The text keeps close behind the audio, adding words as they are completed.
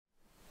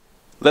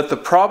Let the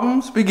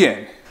problems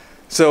begin.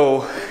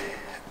 So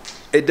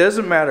it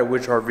doesn't matter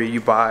which RV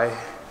you buy,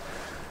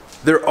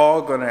 they're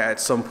all gonna at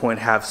some point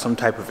have some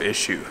type of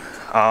issue.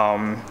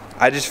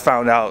 I just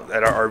found out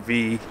that our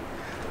RV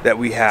that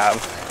we have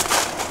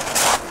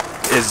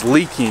is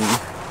leaking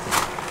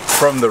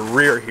from the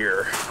rear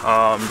here.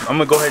 I'm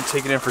gonna go ahead and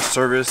take it in for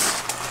service.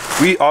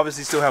 We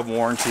obviously still have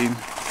warranty,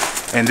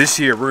 and this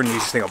year we're gonna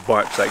use this thing a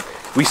bunch. Like,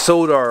 we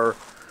sold our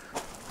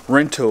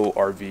rental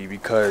RV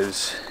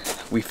because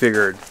we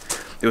figured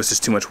it was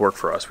just too much work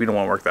for us. We don't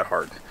want to work that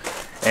hard.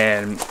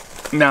 And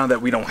now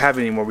that we don't have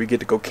it anymore, we get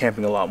to go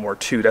camping a lot more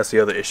too. That's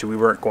the other issue. We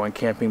weren't going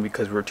camping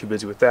because we were too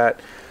busy with that.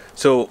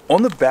 So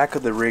on the back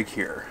of the rig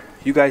here,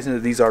 you guys know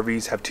these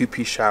RVs have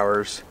two-piece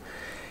showers,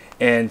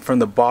 and from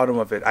the bottom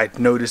of it, I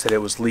noticed that it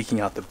was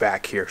leaking out the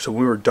back here. So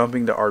when we were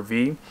dumping the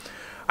RV,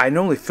 I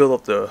normally fill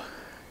up the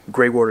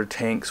gray water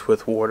tanks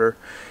with water,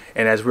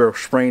 and as we were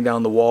spraying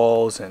down the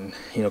walls and,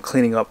 you know,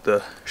 cleaning up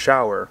the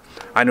shower,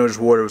 I noticed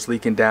water was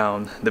leaking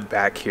down the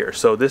back here.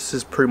 So this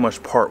is pretty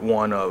much part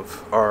one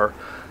of our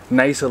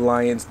nice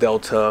Alliance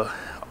Delta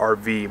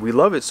RV. We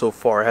love it so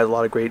far. It has a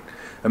lot of great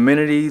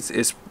amenities.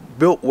 It's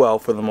built well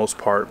for the most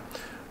part,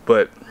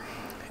 but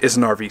it's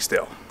an RV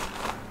still.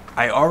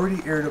 I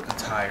already aired up the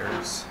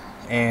tires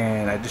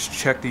and I just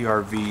checked the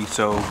RV,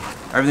 so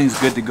everything's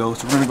good to go.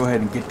 So we're gonna go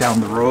ahead and get down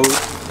the road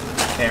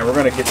and we're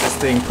gonna get this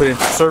thing put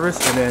into service,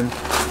 and then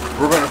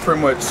we're gonna pretty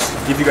much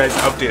give you guys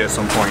an update at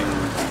some point.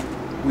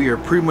 We are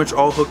pretty much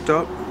all hooked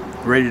up,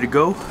 ready to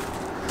go.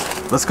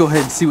 Let's go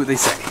ahead and see what they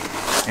say.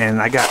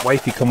 And I got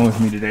wifey coming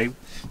with me today.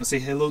 Let's say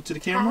hello to the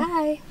camera.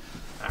 Hi.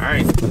 All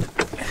right.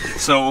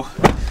 So,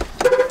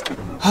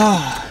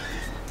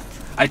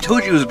 I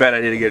told you it was a bad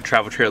idea to get a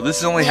travel trailer. This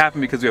has only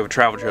happened because we have a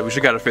travel trailer. We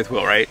should have got a fifth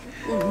wheel, right?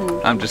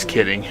 Mm-hmm. I'm just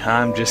kidding.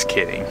 I'm just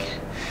kidding.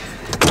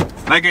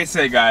 Like I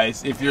said,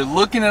 guys, if you're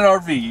looking at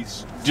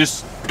RVs,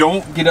 just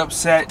don't get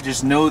upset.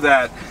 Just know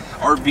that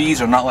RVs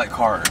are not like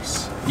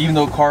cars. Even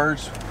though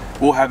cars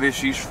will have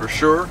issues for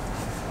sure,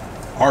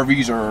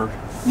 RVs are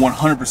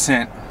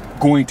 100%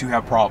 going to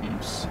have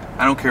problems.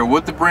 I don't care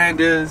what the brand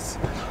is.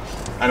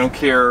 I don't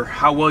care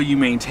how well you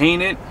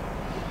maintain it.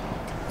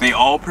 They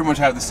all pretty much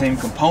have the same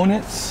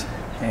components,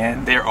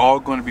 and they're all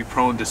going to be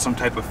prone to some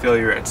type of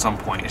failure at some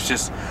point. It's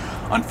just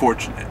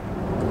unfortunate.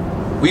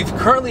 We've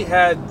currently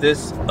had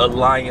this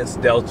Alliance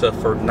Delta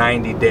for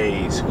 90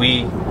 days.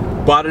 We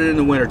bought it in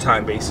the winter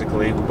time,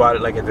 basically. We bought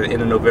it like at the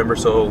end of November,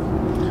 so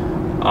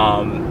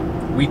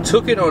we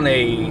took it on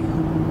a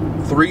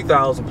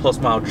 3,000 plus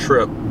mile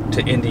trip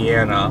to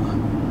Indiana,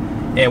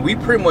 and we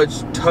pretty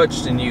much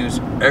touched and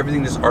used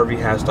everything this RV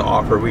has to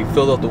offer. We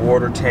filled up the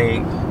water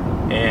tank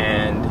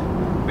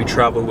and we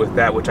traveled with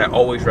that, which I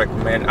always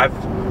recommend. I've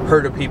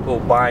heard of people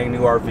buying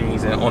new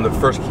RVs, and on the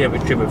first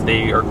camping trip, if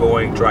they are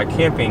going dry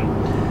camping,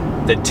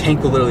 the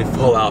tank will literally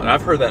fall out. And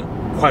I've heard that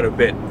quite a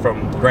bit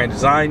from Grand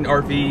Design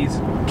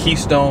RVs,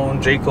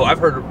 Keystone, Jayco. I've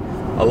heard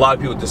a lot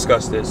of people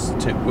discuss this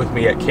with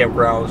me at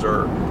campgrounds,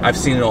 or I've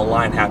seen it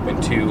online happen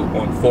too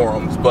on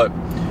forums. But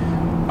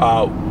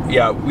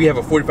yeah, we have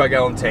a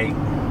 45-gallon tank,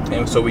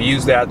 and so we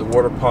use that, the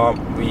water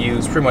pump. We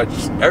use pretty much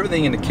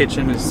everything in the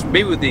kitchen,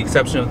 maybe with the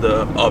exception of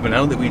the oven. I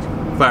don't think we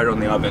fired on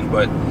the oven,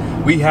 but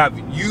we have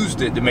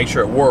used it to make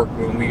sure it worked.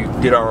 When we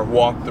did our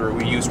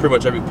walkthrough, we used pretty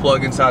much every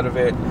plug inside of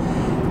it.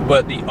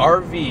 But the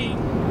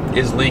RV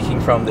is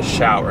leaking from the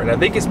shower, and I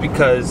think it's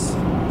because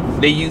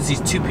they use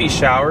these two-piece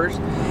showers,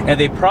 and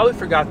they probably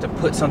forgot to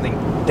put something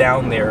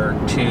down there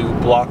to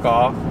block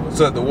off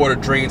so that the water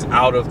drains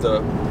out of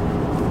the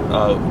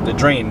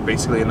drain,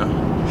 basically, in the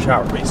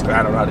shower, basically.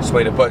 I don't know how to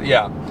explain it, but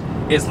yeah,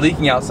 it's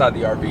leaking outside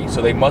the RV,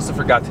 so they must have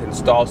forgot to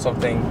install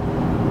something.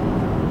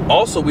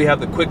 Also, we have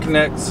the quick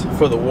connects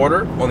for the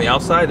water on the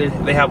outside.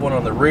 They have one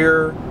on the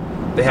rear,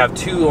 they have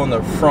two on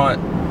the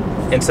front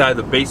inside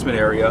the basement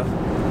area.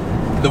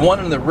 The one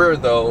in the rear,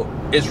 though,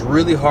 is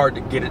really hard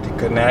to get it to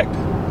connect,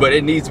 but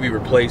it needs to be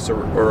replaced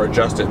or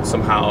adjusted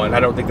somehow, and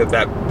I don't think that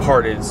that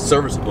part is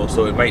serviceable,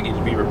 so it might need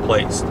to be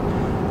replaced.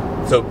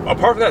 So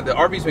apart from that, the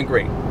RV's been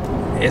great.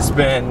 It's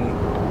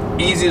been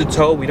easy to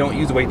tow. We don't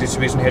use a weight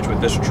distribution hitch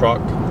with this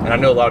truck, and I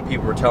know a lot of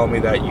people were telling me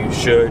that you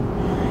should,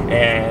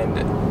 and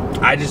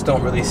I just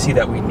don't really see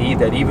that we need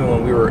that. Even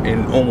when we were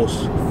in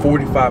almost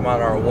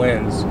 45-mile-an-hour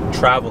winds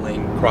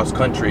traveling cross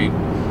country,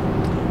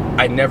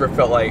 I never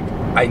felt like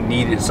I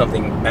needed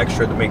something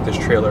extra to make this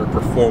trailer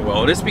perform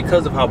well. And it's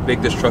because of how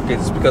big this truck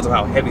is. It's because of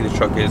how heavy this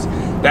truck is.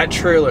 That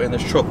trailer and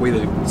this truck weigh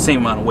the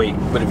same amount of weight.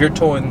 But if you're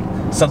towing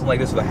something like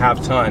this with a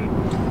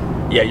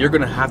half-ton, yeah, you're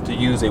gonna have to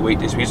use a weight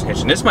distribution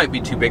hitch. And this might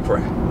be too big for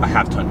a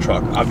half-ton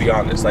truck, I'll be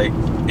honest. Like,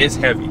 it's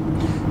heavy.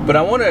 But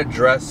I want to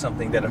address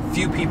something that a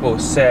few people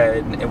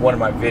said in one of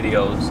my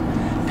videos.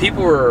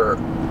 People were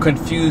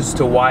confused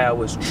to why I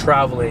was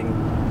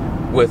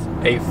traveling with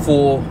a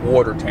full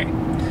water tank.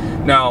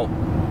 Now,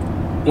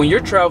 when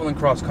you're traveling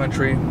cross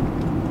country,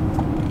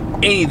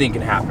 anything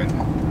can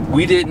happen.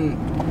 We didn't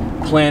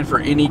plan for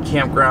any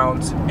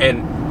campgrounds,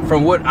 and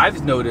from what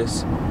I've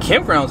noticed,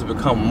 campgrounds have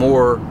become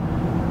more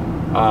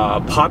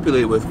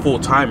populated with full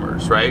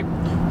timers, right?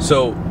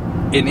 So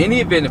in any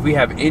event, if we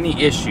have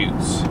any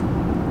issues,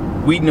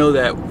 we know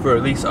that for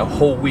at least a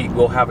whole week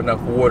we'll have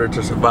enough water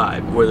to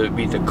survive, whether it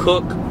be to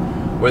cook,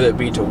 whether it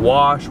be to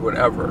wash,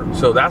 whatever.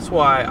 So that's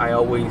why I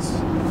always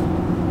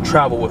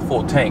travel with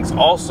full tanks.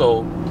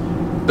 Also,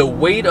 the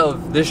weight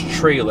of this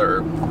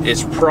trailer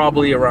is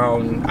probably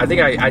around, I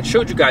think I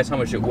showed you guys how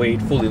much it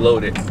weighed fully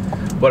loaded,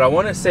 but I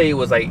want to say it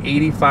was like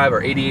 85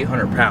 or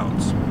 8,800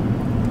 pounds.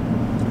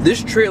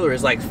 This trailer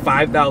is like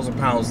 5,000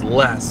 pounds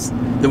less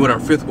than what our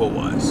fifth wheel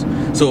was.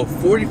 So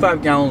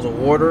 45 gallons of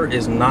water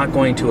is not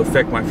going to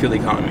affect my fuel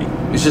economy.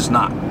 It's just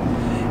not.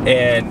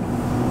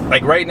 And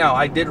like right now,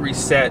 I did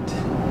reset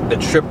the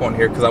trip on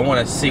here because I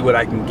want to see what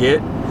I can get,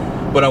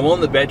 but I'm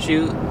willing to bet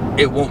you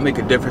it won't make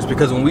a difference,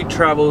 because when we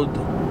traveled,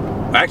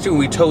 actually when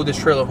we towed this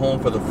trailer home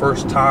for the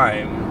first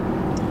time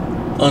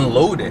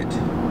unloaded,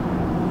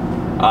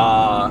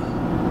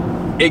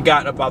 it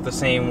got about the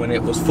same when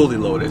it was fully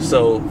loaded.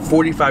 So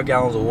 45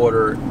 gallons of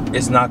water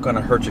is not going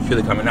to hurt your fuel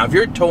economy. Now if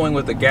you're towing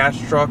with a gas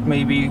truck,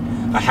 maybe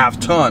a half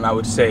ton, I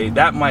would say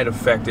that might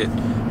affect it,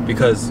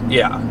 because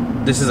yeah,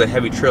 this is a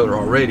heavy trailer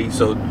already.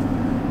 So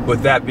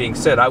with that being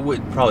said, I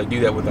wouldn't probably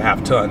do that with a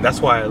half ton. That's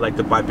why I like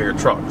to buy bigger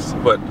trucks.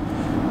 But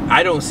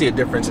I don't see a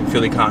difference in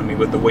fuel economy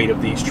with the weight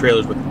of these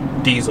trailers with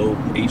diesel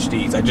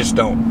HDs. I just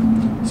don't.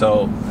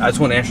 So I just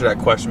want to answer that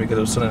question because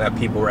it was something that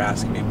people were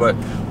asking me. But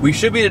we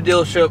should be at the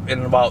dealership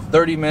in about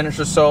 30 minutes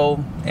or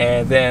so,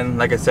 and then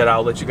like I said,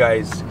 I'll let you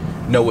guys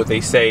know what they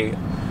say,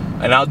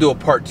 and I'll do a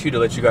part 2 to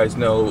let you guys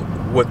know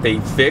what they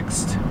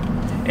fixed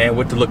and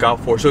what to look out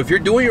for. So if you're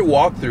doing your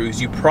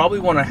walkthroughs, you probably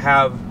want to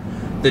have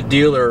the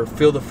dealer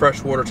fill the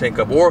fresh water tank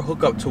up or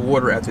hook up to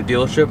water at the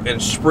dealership and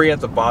spray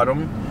at the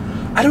bottom.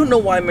 I don't know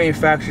why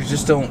manufacturers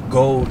just don't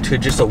go to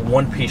just a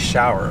one-piece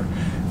shower.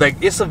 Like,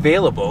 it's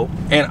available,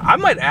 and I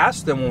might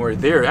ask them when we're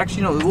there.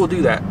 Actually, no, we'll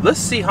do that. Let's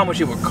see how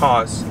much it would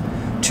cost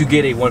to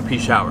get a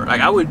one-piece shower.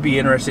 Like, I would be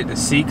interested to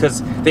see,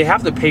 because they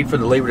have to pay for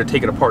the labor to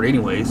take it apart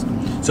anyways.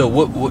 So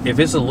what if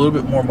it's a little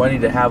bit more money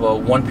to have a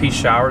one-piece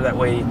shower, that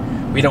way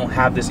we don't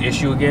have this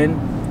issue again,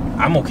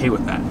 I'm okay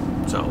with that.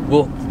 So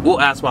we'll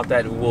ask about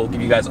that, and we'll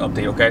give you guys an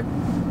update, okay?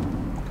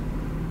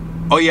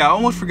 Oh yeah, I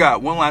almost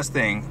forgot one last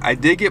thing. I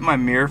did get my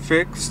mirror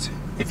fixed.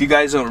 If you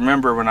guys don't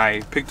remember, when I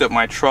picked up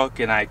my truck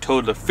and I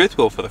towed the fifth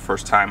wheel for the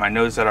first time, I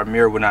noticed that our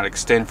mirror would not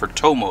extend for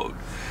tow mode.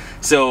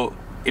 So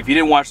if you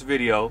didn't watch the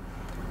video,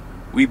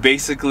 we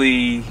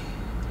basically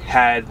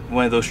had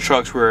one of those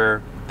trucks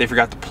where they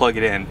forgot to plug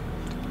it in.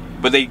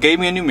 But they gave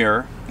me a new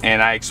mirror,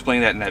 and I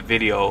explained that in that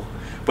video.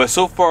 But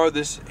so far,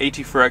 this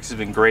AT4X has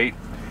been great.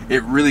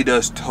 It really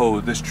does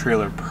tow this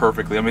trailer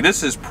perfectly. I mean,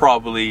 this is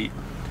probably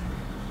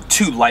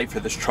too light for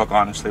this truck,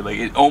 honestly. Like,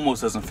 it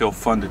almost doesn't feel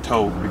fun to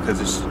tow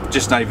because it's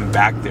just not even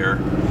back there,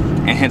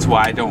 and hence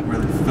why I don't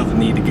really feel the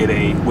need to get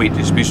a weight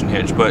distribution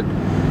hitch. But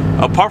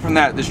apart from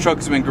that, this truck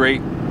has been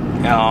great.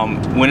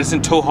 When it's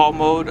in tow haul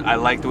mode, I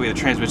like the way the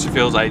transmission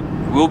feels. I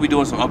will be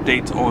doing some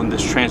updates on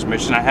this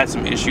transmission. I had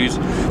some issues,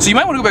 so you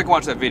might want to go back and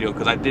watch that video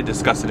because I did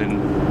discuss it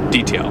in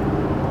detail.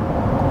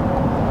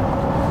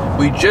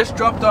 We just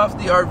dropped off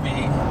the RV.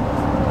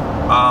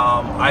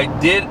 I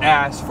did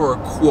ask for a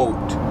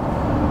quote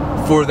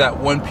for that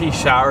one-piece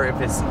shower, if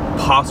it's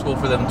possible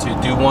for them to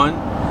do one.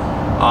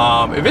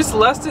 If it's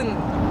less than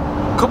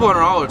a couple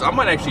 $100, I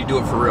might actually do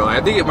it for real.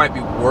 I think it might be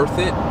worth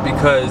it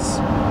because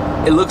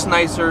it looks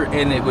nicer,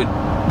 and it would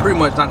pretty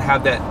much not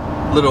have that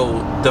little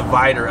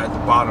divider at the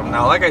bottom.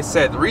 Now, like I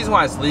said, the reason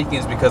why it's leaking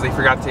is because they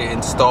forgot to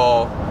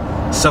install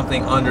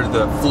something under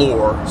the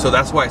floor, so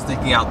that's why it's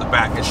leaking out the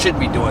back. It shouldn't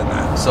be doing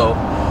that. So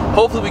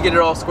hopefully we get it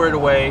all squared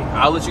away.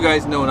 I'll let you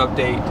guys know an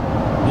update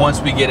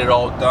once we get it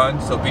all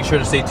done. So be sure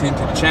to stay tuned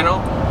to the channel.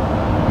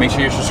 Make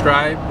sure you're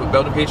subscribed with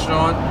bell notification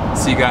on.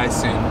 See you guys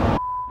soon.